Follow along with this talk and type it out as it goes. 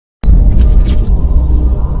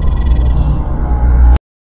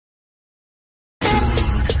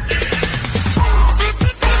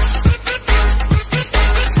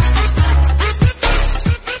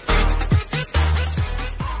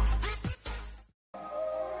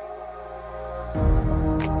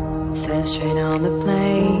Fast train on the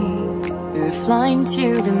plane, we were flying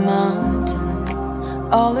to the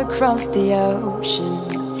mountain, all across the ocean,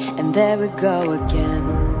 and there we go again.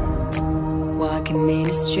 Walking in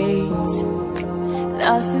the streets,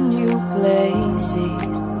 lost in new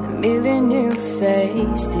places, a million new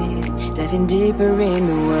faces, diving deeper in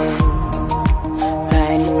the world,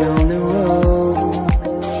 riding on the road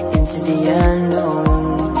into the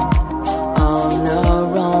unknown, all on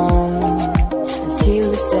our own,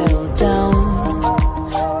 until we settle down,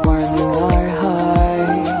 warming our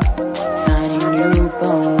heart, finding new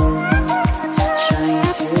bones, trying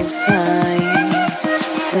to find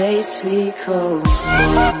a place we call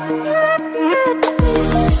home.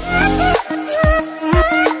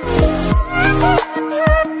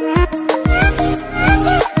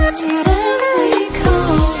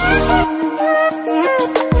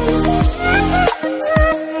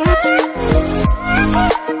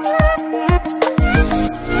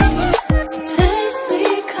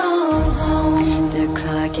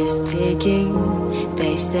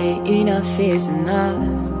 They say enough is enough.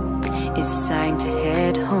 It's time to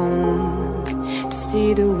head home, to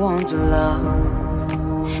see the ones we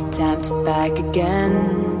love. Time to back again,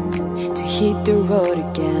 to hit the road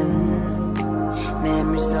again.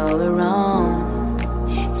 Memories all around,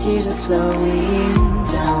 tears are flowing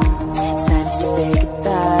down. It's time to say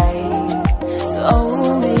goodbye to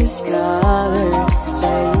all these colors,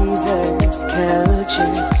 flavors,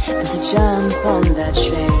 cultures, and to jump on that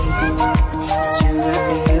train. It's true, I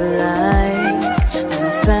realized when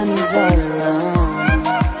my family's all around,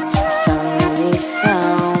 I finally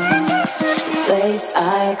found the place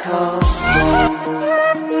I call home.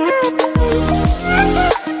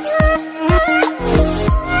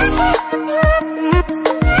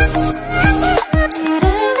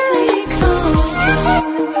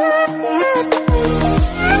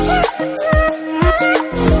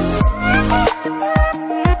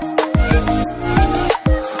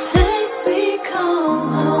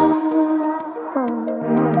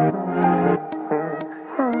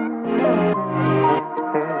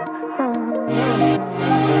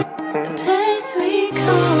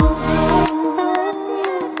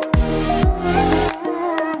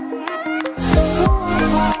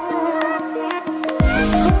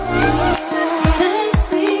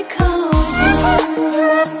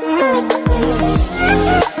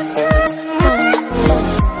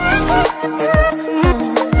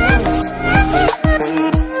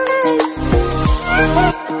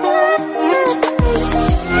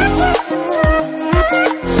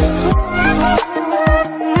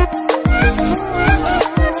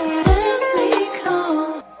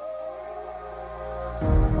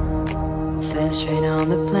 Fast train on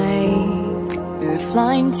the plane, we were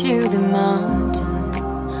flying to the mountain,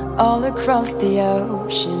 all across the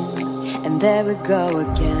ocean, and there we go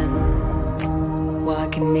again.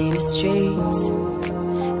 Walking in the streets,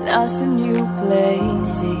 lost in new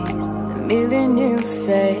places, a million new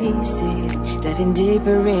faces, diving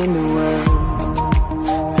deeper in the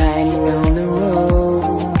world, riding on the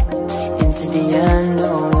road into the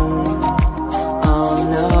unknown, all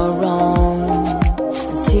on our own,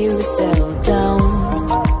 until we settle down,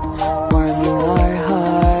 warming our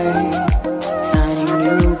heart, finding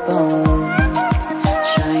new bones,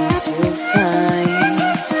 trying to find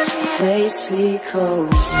a place we call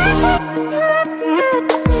home.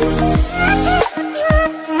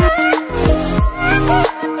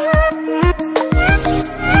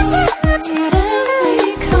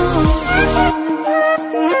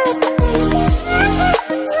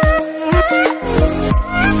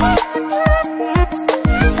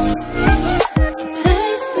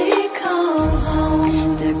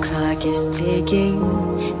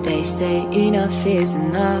 They say enough is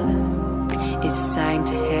enough. It's time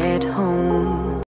to head home.